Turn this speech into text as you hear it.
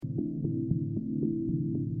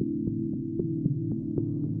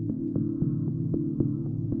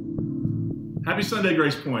Happy Sunday,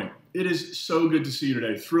 Grace Point. It is so good to see you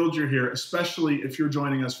today. Thrilled you're here, especially if you're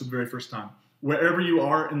joining us for the very first time. Wherever you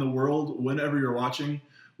are in the world, whenever you're watching,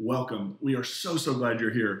 welcome. We are so glad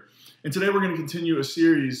you're here. And today we're going to continue a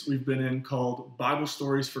series we've been in called Bible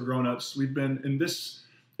Stories for Grown-Ups. We've been in this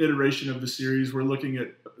iteration of the series, we're looking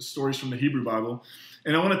at stories from the Hebrew Bible.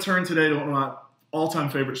 And I want to turn today to one of my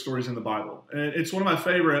all-time favorite stories in the Bible. And it's one of my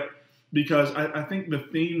favorite because I think the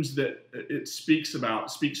themes that it speaks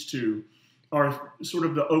to, are sort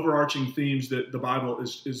of the overarching themes that the Bible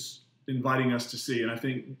is inviting us to see. And I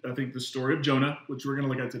think the story of Jonah, which we're going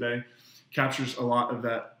to look at today, captures a lot of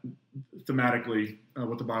that thematically,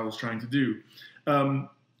 what the Bible is trying to do.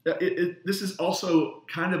 This is also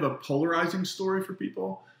kind of a polarizing story for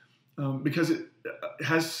people because it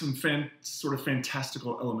has some sort of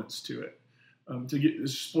fantastical elements to it.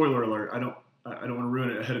 Spoiler alert, I don't want to ruin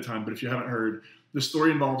it ahead of time, but if you haven't heard, the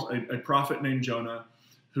story involves a prophet named Jonah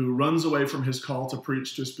who runs away from his call to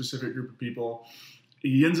preach to a specific group of people.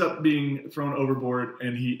 He ends up being thrown overboard,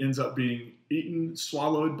 and he ends up being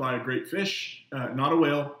swallowed by a great fish, not a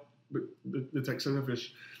whale, but the text says a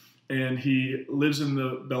fish. And he lives in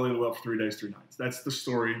the belly of the whale for 3 days, 3 nights. That's the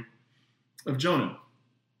story of Jonah.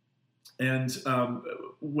 And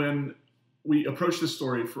when we approach this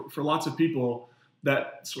story, for lots of people,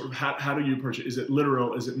 that sort of how do you approach it? Is it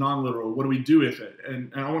literal? Is it non-literal? What do we do with it?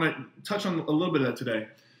 And I want to touch on a little bit of that today.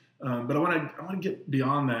 But I want to get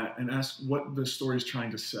beyond that and ask what the story is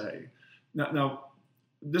trying to say. Now,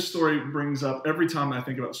 this story brings up, every time I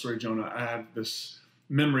think about the story of Jonah, I have this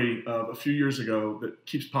memory of a few years ago that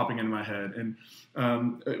keeps popping into my head.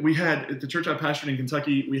 And we had, at the church I pastored in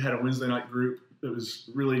Kentucky, we had a Wednesday night group that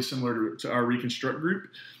was really similar to our Reconstruct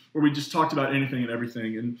group, where we just talked about anything and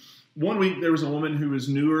everything. And one week there was a woman who was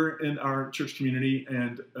newer in our church community,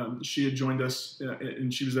 and she had joined us,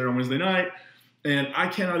 and she was there on Wednesday night. And I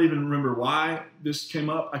cannot even remember why this came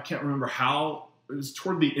up. I can't remember how. It was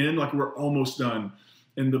toward the end, like we're almost done.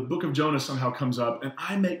 And the book of Jonah somehow comes up, and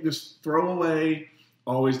I make this throwaway,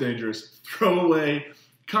 always dangerous, throwaway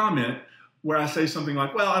comment where I say something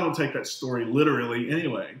like, well, I don't take that story literally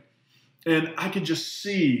anyway. And I could just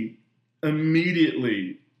see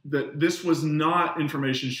immediately that this was not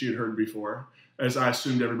information she had heard before, as I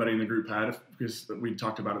assumed everybody in the group had, because we'd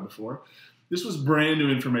talked about it before. This was brand new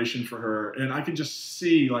information for her, and I could just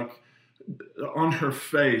see, like, on her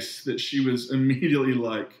face that she was immediately,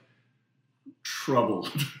 like,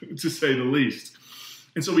 troubled, to say the least.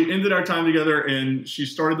 And so we ended our time together, and she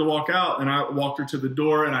started to walk out, and I walked her to the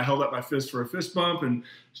door, and I held up my fist for a fist bump and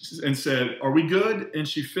said, "Are we good?" And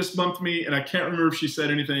she fist bumped me, and I can't remember if she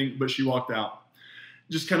said anything, but she walked out,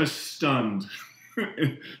 just kind of stunned.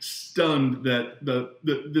 Stunned that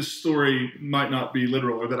this story might not be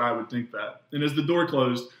literal, or that I would think that. And as the door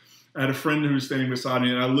closed, I had a friend who was standing beside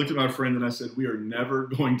me, and I looked at my friend and I said, "We are never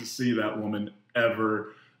going to see that woman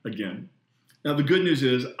ever again." Now, the good news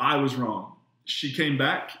is I was wrong. She came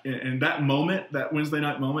back, and that moment, that Wednesday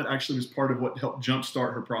night moment, actually was part of what helped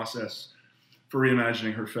jumpstart her process for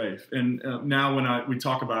reimagining her faith. And now when we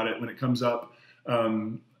talk about it, when it comes up,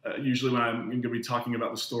 usually when I'm going to be talking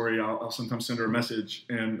about the story, I'll sometimes send her a message,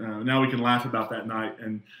 and now we can laugh about that night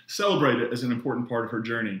and celebrate it as an important part of her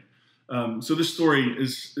journey. So this story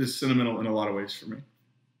is sentimental in a lot of ways for me.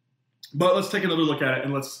 But let's take another look at it,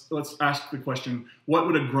 and let's ask the question, what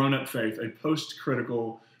would a grown-up faith, a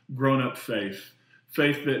post-critical grown-up faith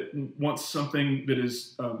that wants something that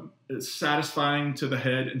is satisfying to the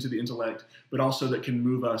head and to the intellect, but also that can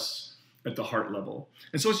move us at the heart level?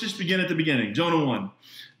 And so let's just begin at the beginning. Jonah 1.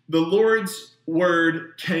 The Lord's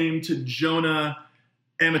word came to Jonah,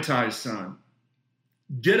 Amittai's son.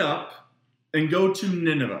 Get up and go to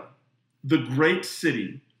Nineveh, the great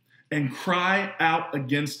city, and cry out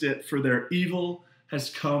against it, for their evil has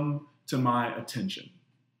come to my attention.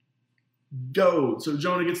 Go. So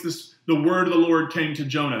Jonah gets this, the word of the Lord came to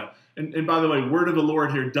Jonah. And by the way, word of the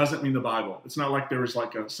Lord here doesn't mean the Bible. It's not like there was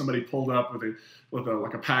like somebody pulled up with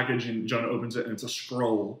a package and Jonah opens it and it's a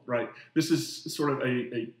scroll, right? This is sort of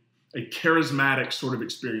a charismatic sort of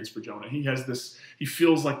experience for Jonah. He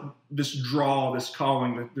feels like this draw, this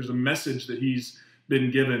calling, that there's a message that he's been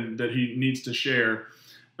given that he needs to share.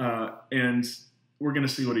 And we're going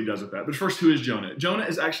to see what he does with that. But first, who is Jonah? Jonah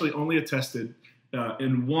is actually only attested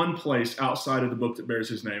in one place outside of the book that bears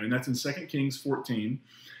his name, and that's in 2 Kings 14.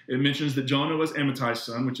 It mentions that Jonah was Amittai's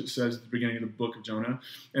son, which it says at the beginning of the book of Jonah,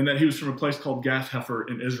 and that he was from a place called Gath-Hepher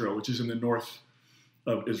in Israel, which is in the north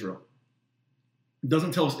of Israel. It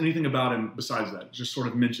doesn't tell us anything about him besides that. It just sort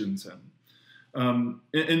of mentions him.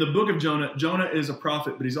 In the book of Jonah, Jonah is a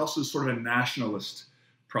prophet, but he's also sort of a nationalist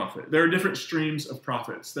prophet. There are different streams of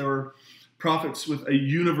prophets. There were prophets with a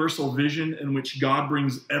universal vision in which God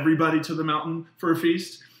brings everybody to the mountain for a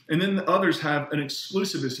feast. And then the others have an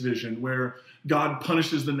exclusivist vision where God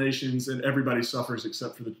punishes the nations and everybody suffers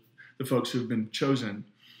except for the folks who have been chosen.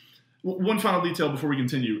 One final detail before we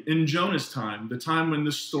continue. In Jonah's time, the time when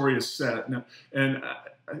this story is set, and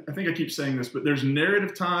I think I keep saying this, but there's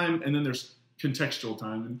narrative time and then there's contextual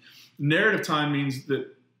time. And narrative time means that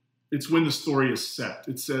it's when the story is set.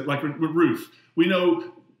 It's like with Ruth. We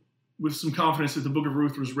know with some confidence that the book of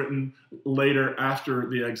Ruth was written later after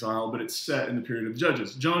the exile, but it's set in the period of the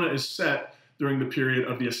Judges. Jonah is set during the period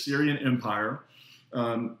of the Assyrian Empire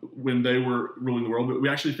when they were ruling the world, but we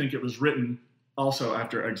actually think it was written also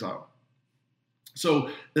after exile. So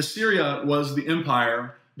Assyria was the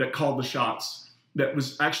empire that called the shots, that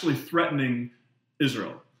was actually threatening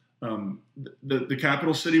Israel. The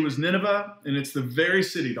capital city was Nineveh, and it's the very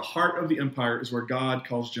city, the heart of the empire, is where God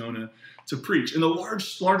calls Jonah to preach. And the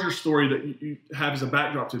larger story that you have as a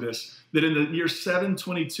backdrop to this, that in the year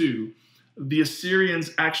 722, the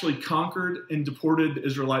Assyrians actually conquered and deported the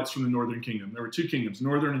Israelites from the northern kingdom. There were two kingdoms,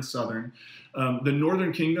 northern and southern. The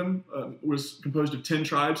northern kingdom was composed of 10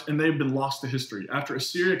 tribes, and they've been lost to history. After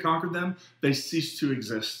Assyria conquered them, they ceased to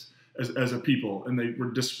exist as a people, and they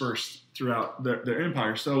were dispersed throughout their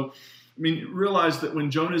empire. So, I mean, realize that when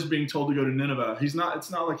Jonah is being told to go to Nineveh, it's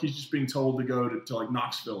not like he's just being told to go to like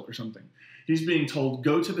Knoxville or something. He's being told,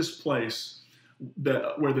 go to this place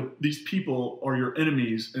where these people are your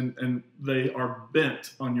enemies and they are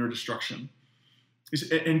bent on your destruction.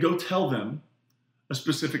 And go tell them a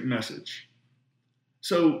specific message.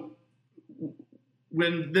 So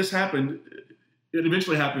when this happened, it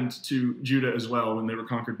eventually happened to Judah as well when they were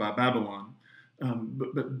conquered by Babylon.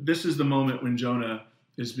 But this is the moment when Jonah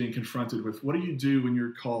is being confronted with, what do you do when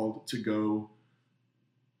you're called to go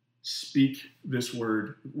speak this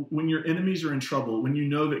word? When your enemies are in trouble, when you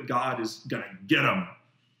know that God is going to get them.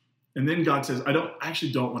 And then God says, I don't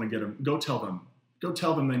want to get them. Go tell them. Go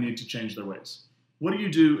tell them they need to change their ways. What do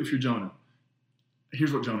you do if you're Jonah?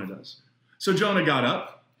 Here's what Jonah does. So Jonah got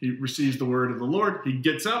up. He receives the word of the Lord. He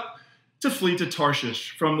gets up to flee to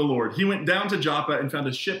Tarshish from the Lord. He went down to Joppa and found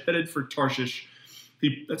a ship headed for Tarshish.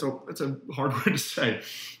 That's a hard word to say.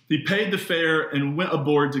 He paid the fare and went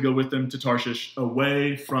aboard to go with them to Tarshish,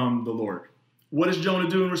 away from the Lord. What does Jonah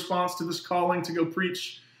do in response to this calling to go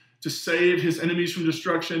preach, to save his enemies from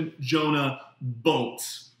destruction? Jonah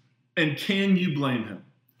bolts. And can you blame him?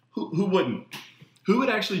 Who wouldn't? Who would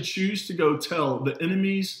actually choose to go tell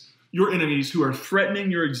your enemies who are threatening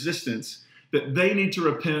your existence, that they need to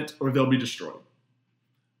repent or they'll be destroyed?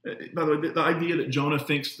 By the way, the idea that Jonah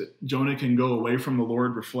thinks that Jonah can go away from the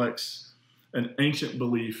Lord reflects an ancient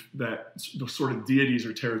belief that the sort of deities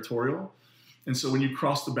are territorial. And so when you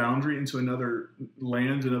cross the boundary into another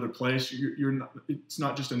land, another place, it's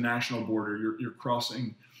not just a national border. You're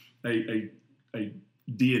crossing a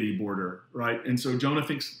deity border, right? And so Jonah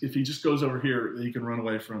thinks if he just goes over here, he can run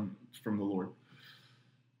away from the Lord.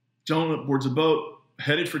 Jonah boards a boat,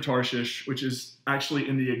 headed for Tarshish, which is actually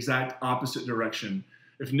in the exact opposite direction.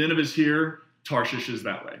 If Nineveh's here, Tarshish is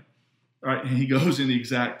that way. All right, and he goes in the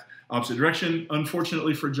exact opposite direction.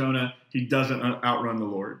 Unfortunately for Jonah, he doesn't outrun the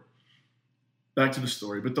Lord. Back to the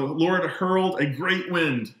story. But the Lord hurled a great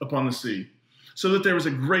wind upon the sea, so that there was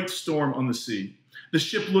a great storm on the sea. The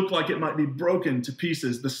ship looked like it might be broken to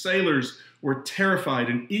pieces. The sailors were terrified,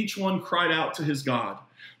 and each one cried out to his God.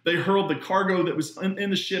 They hurled the cargo that was in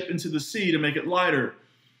the ship into the sea to make it lighter.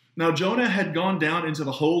 Now Jonah had gone down into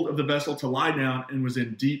the hold of the vessel to lie down and was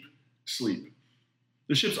in deep sleep.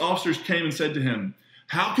 The ship's officers came and said to him,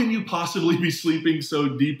 how can you possibly be sleeping so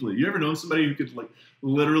deeply? You ever known somebody who could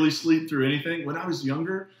literally sleep through anything? When I was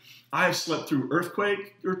younger, I have slept through an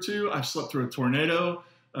earthquake or two. I've slept through a tornado.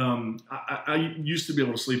 I used to be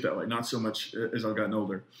able to sleep that way, not so much as I've gotten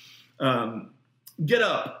older. Get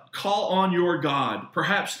up, call on your God.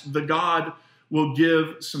 Perhaps the God will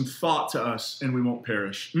give some thought to us and we won't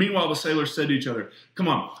perish. Meanwhile, the sailors said to each other, come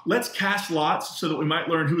on, let's cast lots so that we might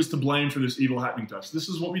learn who is to blame for this evil happening to us. This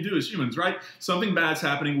is what we do as humans, right? Something bad's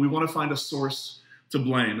happening. We want to find a source to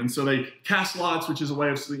blame. And so they cast lots, which is a way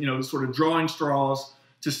of, sort of drawing straws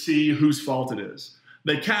to see whose fault it is.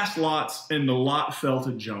 They cast lots and the lot fell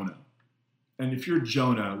to Jonah. And if you're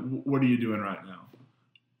Jonah, what are you doing right now?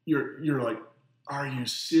 You're like, are you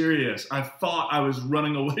serious? I thought I was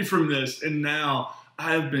running away from this, and now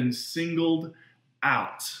I have been singled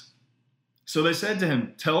out. So they said to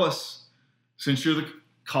him, tell us, since you're the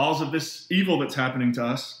cause of this evil that's happening to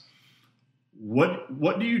us,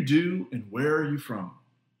 what do you do and where are you from?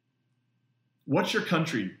 What's your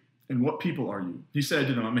country and what people are you? He said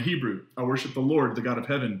to them, I'm a Hebrew. I worship the Lord, the God of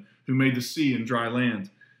heaven, who made the sea and dry land.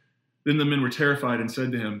 Then the men were terrified and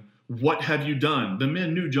said to him, "What have you done?" The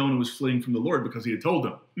men knew Jonah was fleeing from the Lord because he had told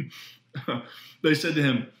them. They said to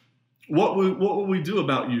him, what will we do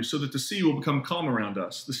about you so that the sea will become calm around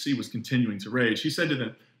us? The sea was continuing to rage. He said to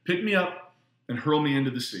them, "Pick me up and hurl me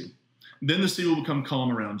into the sea. Then the sea will become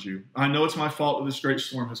calm around you. I know it's my fault that this great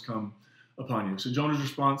storm has come upon you." So Jonah's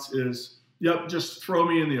response is, "Yep, just throw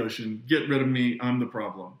me in the ocean. Get rid of me. I'm the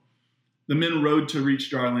problem." The men rowed to reach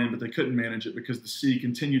dry land, but they couldn't manage it because the sea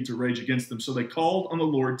continued to rage against them. So they called on the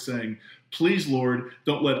Lord, saying, "Please, Lord,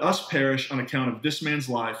 don't let us perish on account of this man's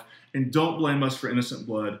life, and don't blame us for innocent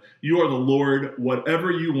blood. You are the Lord. Whatever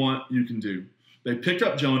you want, you can do." They picked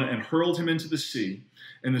up Jonah and hurled him into the sea,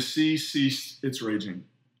 and the sea ceased its raging.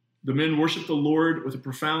 The men worshiped the Lord with a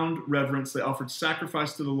profound reverence. They offered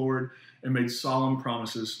sacrifice to the Lord and made solemn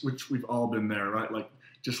promises, which we've all been there, right? Like,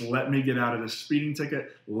 just let me get out of this speeding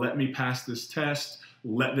ticket. Let me pass this test.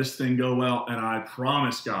 Let this thing go well. And I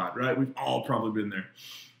promise God, right? We've all probably been there.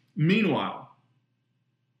 Meanwhile,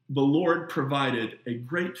 the Lord provided a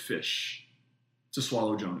great fish to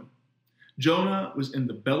swallow Jonah. Jonah was in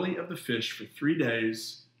the belly of the fish for 3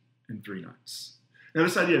 days and 3 nights. Now,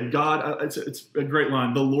 this idea of God, it's a great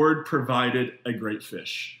line. The Lord provided a great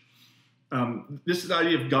fish. This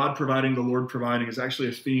idea of God providing, the Lord providing, is actually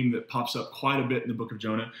a theme that pops up quite a bit in the book of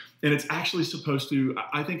Jonah. And it's actually supposed to,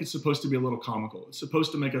 I think it's supposed to be a little comical. It's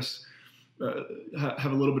supposed to make us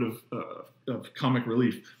have a little bit of comic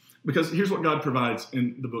relief. Because here's what God provides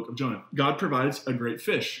in the book of Jonah. God provides a great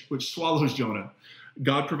fish, which swallows Jonah.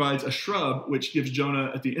 God provides a shrub, which gives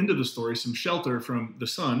Jonah, at the end of the story, some shelter from the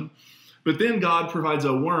sun. But then God provides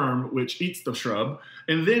a worm, which eats the shrub.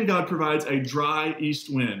 And then God provides a dry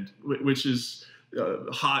east wind, which is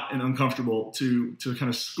hot and uncomfortable to kind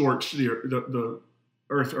of scorch the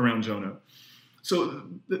earth around Jonah. So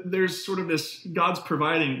there's sort of this, God's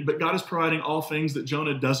providing, but God is providing all things that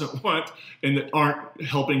Jonah doesn't want and that aren't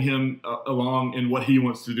helping him along in what he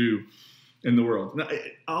wants to do in the world. Now,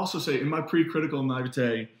 I also say, in my pre-critical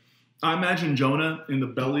naivete, I imagine Jonah in the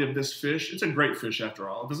belly of this fish. It's a great fish after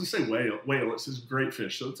all. It doesn't say whale, it says great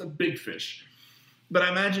fish. So it's a big fish. But I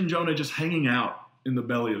imagine Jonah just hanging out in the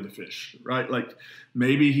belly of the fish, right? Like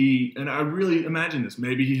maybe and I really imagine this,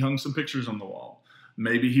 maybe he hung some pictures on the wall.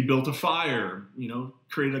 Maybe he built a fire,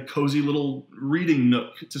 created a cozy little reading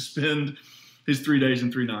nook to spend his 3 days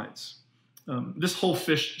and 3 nights. This whole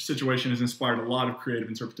fish situation has inspired a lot of creative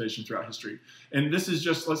interpretation throughout history. And this is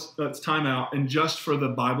just, let's time out. And just for the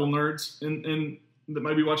Bible nerds that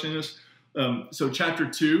might be watching this, so chapter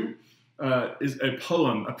 2 is a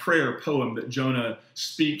poem, a prayer poem that Jonah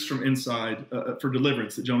speaks from inside, for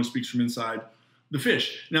deliverance, that Jonah speaks from inside the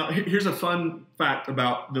fish. Now, here's a fun fact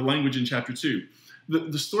about the language in chapter 2.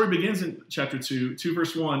 The story begins in chapter 2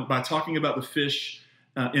 verse 1, by talking about the fish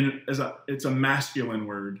it's a masculine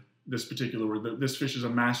word. This particular word, this fish is a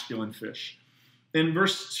masculine fish. In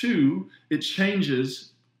verse 2, it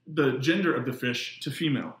changes the gender of the fish to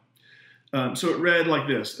female. So it read like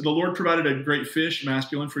this: "The Lord provided a great fish,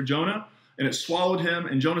 masculine, for Jonah, and it swallowed him.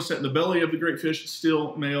 And Jonah sat in the belly of the great fish,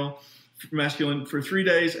 still male, masculine, for 3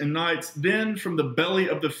 days and nights. Then from the belly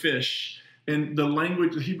of the fish," and the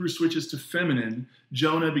language, the Hebrew switches to feminine,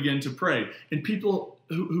 "Jonah began to pray." And people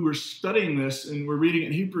who were studying this and were reading it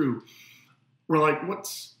in Hebrew were like,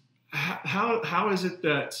 how is it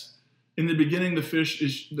that in the beginning the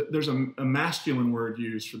fish there's a masculine word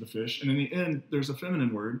used for the fish, and in the end there's a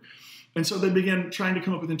feminine word? And so they began trying to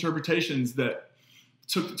come up with interpretations that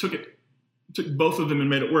took both of them and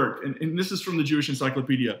made it work. And this is from the Jewish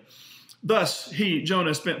Encyclopedia. "Thus he,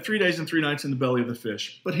 Jonah, spent 3 days and 3 nights in the belly of the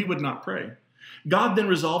fish, but he would not pray. God then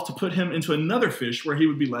resolved to put him into another fish where he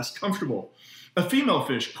would be less comfortable. A female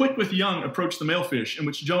fish, quick with young, approached the male fish, in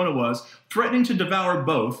which Jonah was, threatening to devour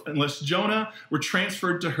both unless Jonah were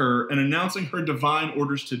transferred to her and announcing her divine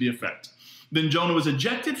orders to the effect. Then Jonah was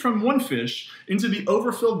ejected from one fish into the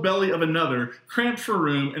overfilled belly of another, cramped for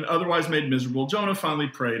room and otherwise made miserable. Jonah finally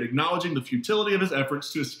prayed, acknowledging the futility of his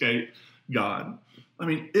efforts to escape God." I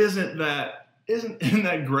mean, isn't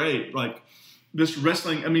that great? Like this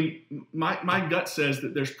wrestling. I mean, my gut says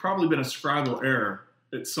that there's probably been a scribal error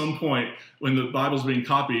at some point when the Bible's being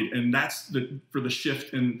copied, and that's for the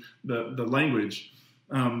shift in the language.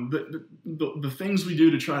 The things we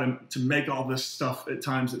do to try to make all this stuff at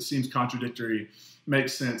times that seems contradictory make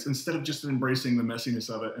sense, instead of just embracing the messiness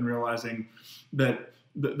of it and realizing that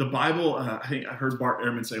the Bible, I think I heard Bart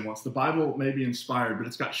Ehrman say once, the Bible may be inspired, but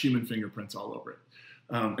it's got human fingerprints all over it.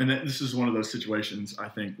 And this is one of those situations, I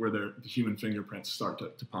think, where the human fingerprints start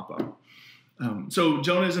to pop up. So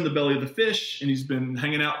Jonah is in the belly of the fish, and he's been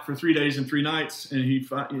hanging out for 3 days and 3 nights, and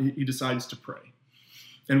he decides to pray.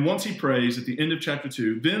 And once he prays at the end of chapter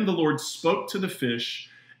 2, then the Lord spoke to the fish,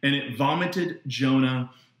 and it vomited Jonah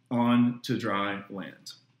onto dry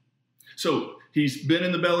land. So he's been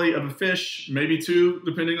in the belly of a fish, maybe two,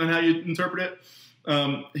 depending on how you interpret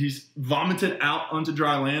it. He's vomited out onto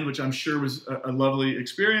dry land, which I'm sure was a lovely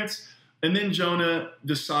experience. And then Jonah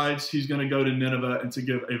decides he's going to go to Nineveh and to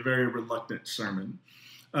give a very reluctant sermon.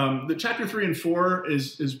 The chapter 3 and 4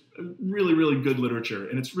 is really, really good literature,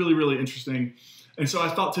 and it's really, really interesting. And so I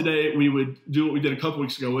thought today we would do what we did a couple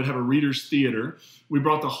weeks ago. We'd have a reader's theater. We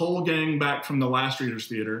brought the whole gang back from the last reader's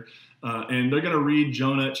theater, and they're going to read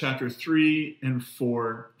Jonah chapter 3 and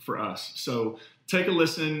 4 for us. So take a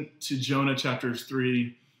listen to Jonah chapters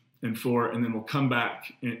 3 and 4, and then we'll come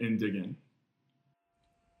back and dig in.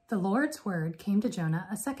 The Lord's word came to Jonah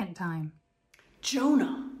a second time.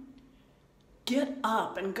 Jonah, get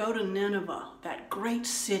up and go to Nineveh, that great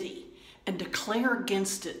city, and declare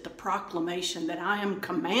against it the proclamation that I am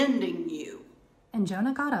commanding you. And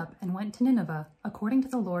Jonah got up and went to Nineveh according to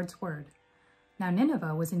the Lord's word. Now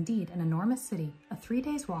Nineveh was indeed an enormous city, a 3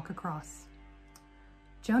 days' walk across.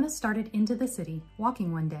 Jonah started into the city,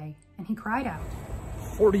 walking one day, and he cried out,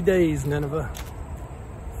 40 days, Nineveh,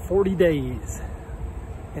 40 days,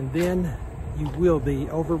 and then you will be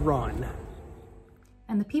overrun.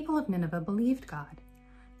 And the people of Nineveh believed God.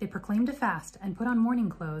 They proclaimed a fast and put on mourning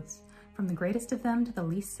clothes, from the greatest of them to the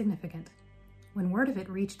least significant. When word of it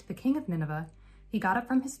reached the king of Nineveh, he got up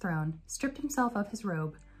from his throne, stripped himself of his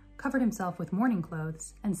robe, covered himself with mourning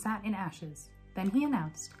clothes, and sat in ashes. Then he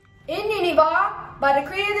announced, In Nineveh, by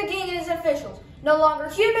decree of the king and his officials, no longer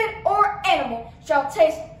human or animal shall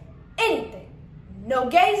taste anything. No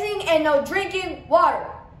gazing and no drinking water.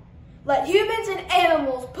 Let humans and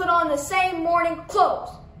animals put on the same mourning clothes,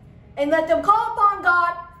 and let them call upon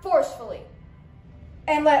God forcefully.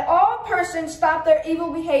 And let all persons stop their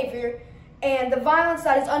evil behavior and the violence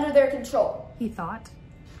that is under their control. He thought,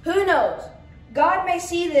 Who knows? God may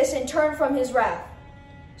see this and turn from his wrath,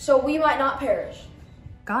 so we might not perish.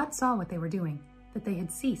 God saw what they were doing, that they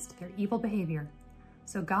had ceased their evil behavior.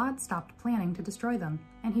 So God stopped planning to destroy them,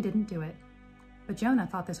 and he didn't do it. But Jonah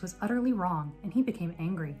thought this was utterly wrong, and he became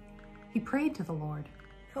angry. He prayed to the Lord.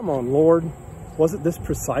 Come on, Lord. Wasn't this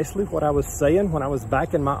precisely what I was saying when I was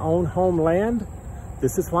back in my own homeland?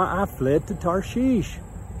 This is why I fled to Tarshish.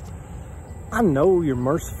 I know you're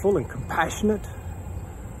merciful and compassionate,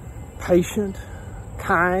 patient,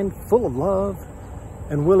 kind, full of love,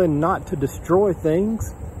 and willing not to destroy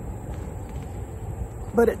things.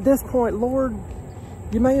 But at this point, Lord,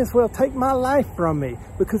 you may as well take my life from me,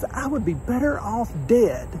 because I would be better off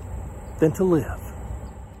dead than to live.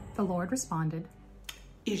 The Lord responded,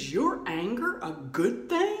 Is your anger a good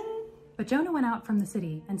thing? But Jonah went out from the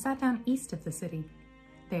city and sat down east of the city.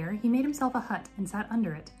 There he made himself a hut and sat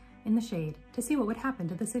under it, in the shade, to see what would happen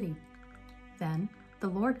to the city. Then the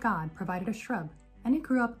Lord God provided a shrub, and it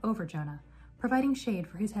grew up over Jonah, providing shade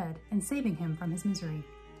for his head and saving him from his misery.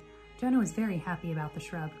 Jonah was very happy about the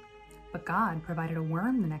shrub, but God provided a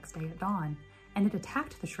worm the next day at dawn, and it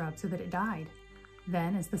attacked the shrub so that it died.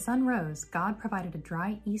 Then, as the sun rose, God provided a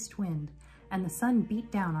dry east wind, and the sun beat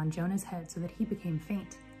down on Jonah's head so that he became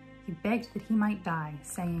faint. He begged that he might die,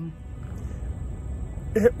 saying,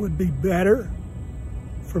 It would be better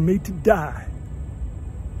for me to die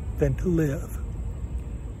than to live.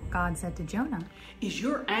 God said to Jonah, Is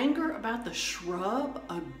your anger about the shrub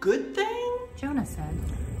a good thing? Jonah said,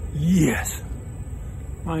 Yes,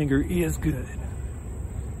 my anger is good,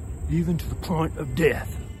 even to the point of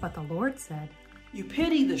death. But the Lord said, You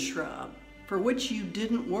pity the shrub for which you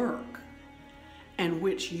didn't work and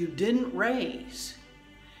which you didn't raise.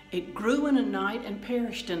 It grew in a night and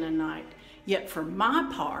perished in a night. Yet for my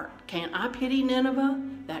part, can't I pity Nineveh,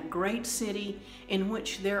 that great city in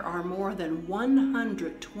which there are more than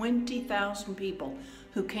 120,000 people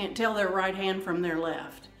who can't tell their right hand from their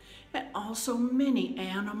left, and also many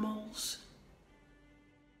animals?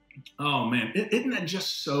 Oh man, isn't that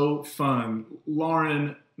just so fun?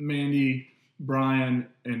 Lauren, Mandy, Brian,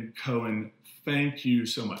 and Cohen, thank you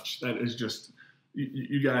so much. That is just,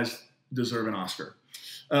 you guys deserve an Oscar.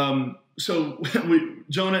 So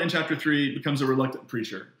Jonah in chapter 3 becomes a reluctant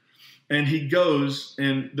preacher. And he goes,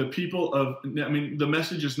 and the people of, the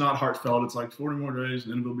message is not heartfelt. It's like 40 more days,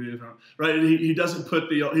 and then we'll be, right? He doesn't put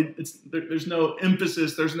there's no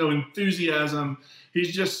emphasis, there's no enthusiasm.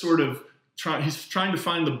 He's just sort of trying to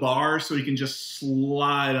find the bar so he can just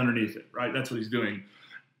slide underneath it, right? That's what he's doing.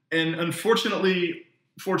 And fortunately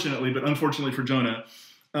for Jonah,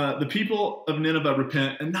 the people of Nineveh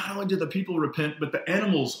repent, and not only do the people repent, but the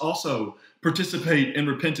animals also participate in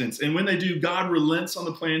repentance. And when they do, God relents on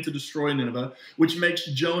the plan to destroy Nineveh, which makes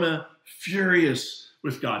Jonah furious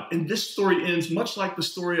with God. And this story ends much like the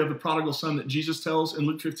story of the prodigal son that Jesus tells in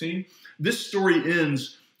Luke 15. This story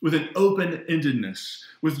ends with an open-endedness,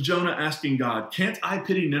 with Jonah asking God, can't I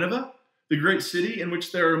pity Nineveh, the great city in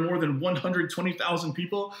which there are more than 120,000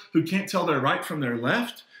 people who can't tell their right from their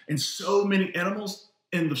left, and so many animals?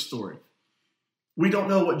 End of story. We don't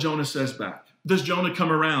know what Jonah says back. Does Jonah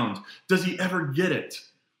come around? Does he ever get it?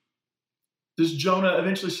 Does Jonah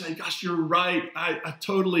eventually say, gosh, you're right. I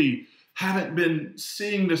totally haven't been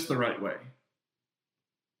seeing this the right way?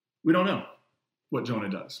 We don't know what Jonah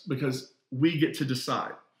does because we get to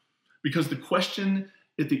decide. Because the question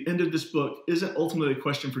at the end of this book isn't ultimately a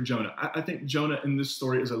question for Jonah. I think Jonah in this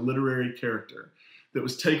story is a literary character that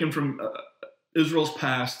was taken from Israel's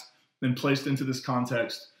past and placed into this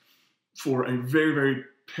context for a very, very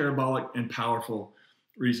parabolic and powerful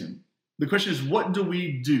reason. The question is, what do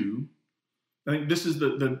we do? I think this is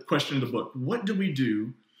the question of the book. What do we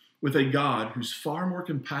do with a God who's far more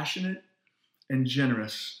compassionate and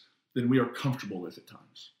generous than we are comfortable with at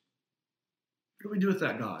times? What do we do with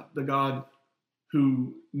that God? The God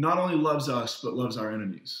who not only loves us, but loves our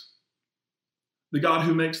enemies. The God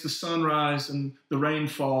who makes the sun rise and the rain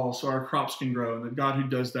fall so our crops can grow, and the God who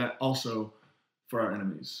does that also for our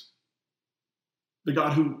enemies. The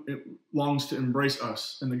God who longs to embrace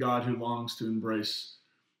us, and the God who longs to embrace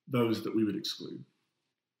those that we would exclude.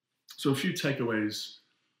 So a few takeaways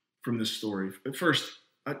from this story. But first,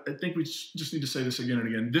 I think we just need to say this again and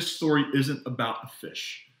again. This story isn't about a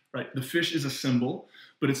fish, right? The fish is a symbol,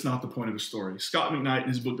 but it's not the point of the story. Scott McKnight in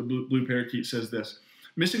his book, The Blue Parakeet, says this: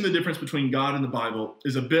 missing the difference between God and the Bible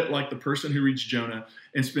is a bit like the person who reads Jonah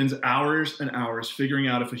and spends hours and hours figuring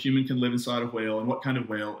out if a human can live inside a whale and what kind of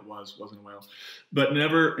whale it wasn't a whale, but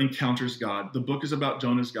never encounters God. The book is about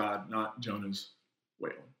Jonah's God, not Jonah's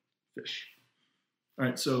whale, fish. All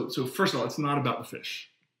right, so first of all, it's not about the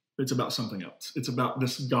fish. It's about something else. It's about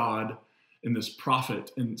this God and this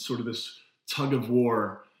prophet and sort of this tug of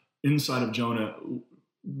war inside of Jonah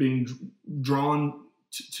being drawn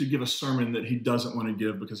to give a sermon that he doesn't want to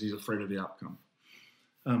give because he's afraid of the outcome.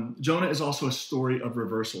 Jonah is also a story of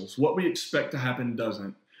reversals. What we expect to happen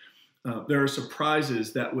doesn't. There are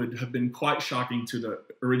surprises that would have been quite shocking to the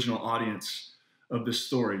original audience of this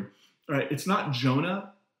story. All right, it's not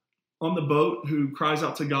Jonah on the boat who cries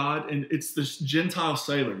out to God, and it's the Gentile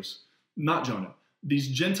sailors, not Jonah. These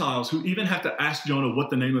Gentiles who even have to ask Jonah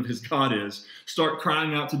what the name of his God is, start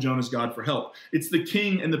crying out to Jonah's God for help. It's the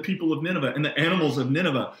king and the people of Nineveh and the animals of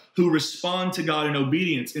Nineveh who respond to God in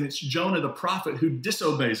obedience. And it's Jonah, the prophet, who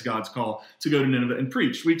disobeys God's call to go to Nineveh and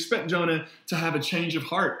preach. We expect Jonah to have a change of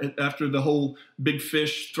heart after the whole big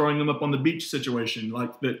fish throwing him up on the beach situation,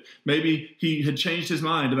 like that maybe he had changed his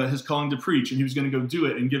mind about his calling to preach and he was going to go do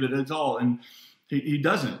it and give it his all. And he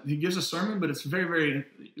doesn't. He gives a sermon, but it's very, very,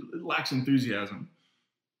 it lacks enthusiasm.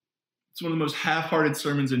 It's one of the most half-hearted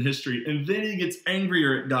sermons in history. And then he gets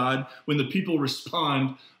angrier at God when the people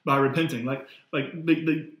respond by repenting. Like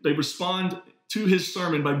they respond to his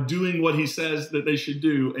sermon by doing what he says that they should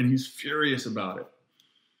do, and he's furious about it.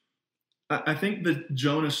 I think the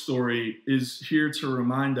Jonah story is here to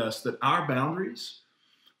remind us that our boundaries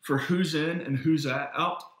for who's in and who's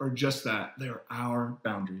out are just that. They are our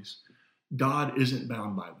boundaries. God isn't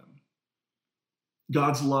bound by them.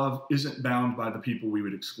 God's love isn't bound by the people we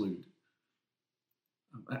would exclude.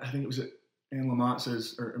 I think it was Anne Lamott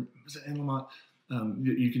says, or was it Anne Lamott?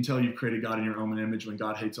 You can tell you've created God in your own image when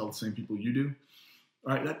God hates all the same people you do.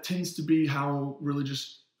 All right, that tends to be how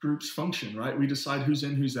religious groups function, right? We decide who's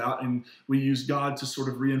in, who's out, and we use God to sort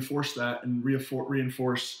of reinforce that and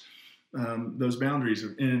reinforce those boundaries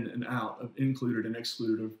of in and out, of included and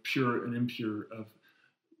excluded, of pure and impure, of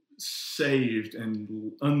saved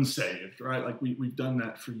and unsaved, right? Like we've done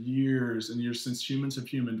that for years and years. Since humans have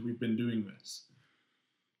humaned, we've been doing this.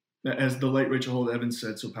 As the late Rachel Hold Evans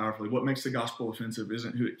said so powerfully, what makes the gospel offensive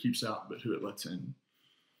isn't who it keeps out, but who it lets in.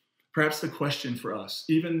 Perhaps the question for us,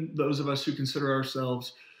 even those of us who consider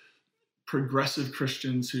ourselves progressive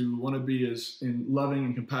Christians who want to be as loving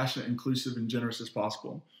and compassionate, inclusive, and generous as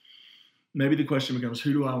possible, maybe the question becomes,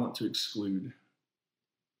 who do I want to exclude?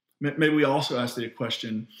 Maybe we also ask the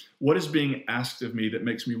question, what is being asked of me that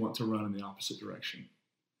makes me want to run in the opposite direction?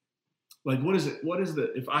 Like, what is it?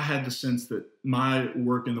 If I had the sense that my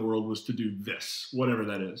work in the world was to do this, whatever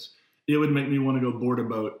that is, it would make me want to go board a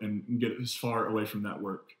boat and get as far away from that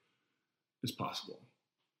work as possible.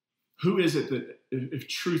 Who is it that, if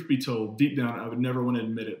truth be told, deep down, I would never want to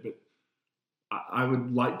admit it, but I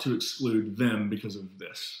would like to exclude them because of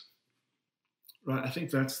this? Right? I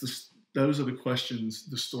think those are the questions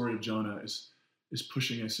the story of Jonah is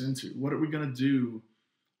pushing us into. What are we going to do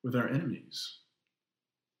with our enemies?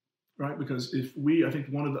 right? Because I think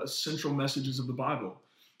one of the central messages of the Bible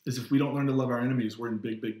is if we don't learn to love our enemies, we're in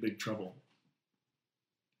big, big, big trouble.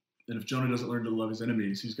 And if Jonah doesn't learn to love his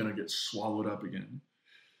enemies, he's going to get swallowed up again.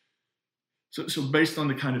 So based on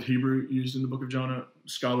the kind of Hebrew used in the book of Jonah,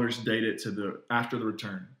 scholars date it to after the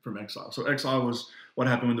return from exile. So exile was what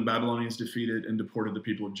happened when the Babylonians defeated and deported the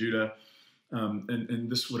people of Judah.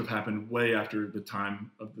 And this would have happened way after the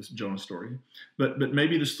time of this Jonah story. But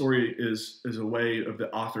maybe the story is a way of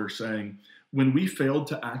the author saying, when we failed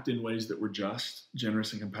to act in ways that were just,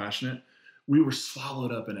 generous, and compassionate, we were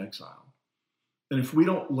swallowed up in exile. And if we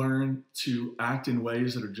don't learn to act in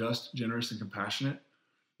ways that are just, generous, and compassionate,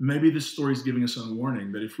 maybe this story is giving us a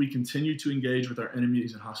warning that if we continue to engage with our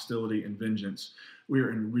enemies in hostility and vengeance, we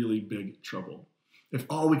are in really big trouble. If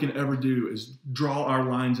all we can ever do is draw our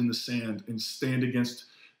lines in the sand and stand against,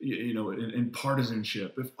 in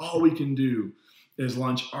partisanship, if all we can do is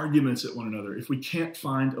launch arguments at one another, if we can't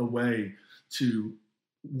find a way to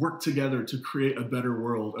work together to create a better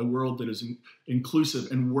world, a world that is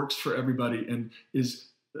inclusive and works for everybody and is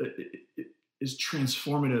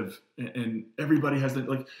transformative, and everybody has that,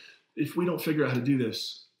 like, if we don't figure out how to do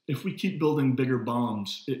this, if we keep building bigger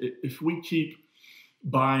bombs, if we keep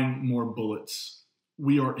buying more bullets,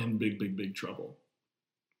 we are in big, big, big trouble.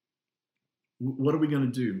 What are we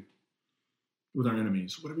going to do with our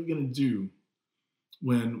enemies? What are we going to do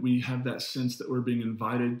when we have that sense that we're being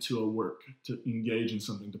invited to a work, to engage in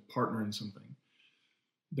something, to partner in something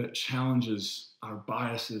that challenges our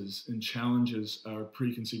biases and challenges our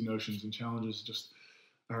preconceived notions and challenges just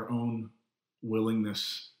our own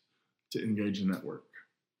willingness to engage in that work?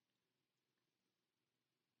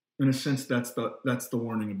 In a sense, that's the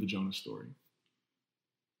warning of the Jonah story.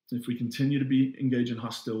 If we continue to be engaged in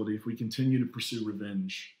hostility, if we continue to pursue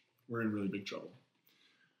revenge, we're in really big trouble.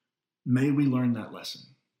 May we learn that lesson.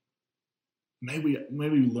 May we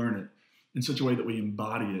learn it in such a way that we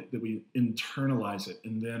embody it, that we internalize it,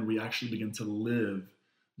 and then we actually begin to live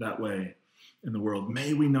that way in the world.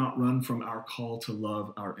 May we not run from our call to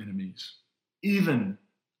love our enemies, even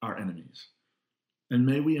our enemies. And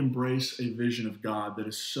may we embrace a vision of God that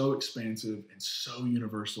is so expansive and so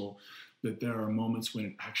universal that there are moments when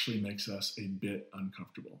it actually makes us a bit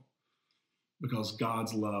uncomfortable, because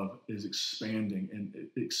God's love is expanding and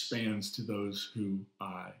it expands to those who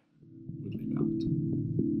I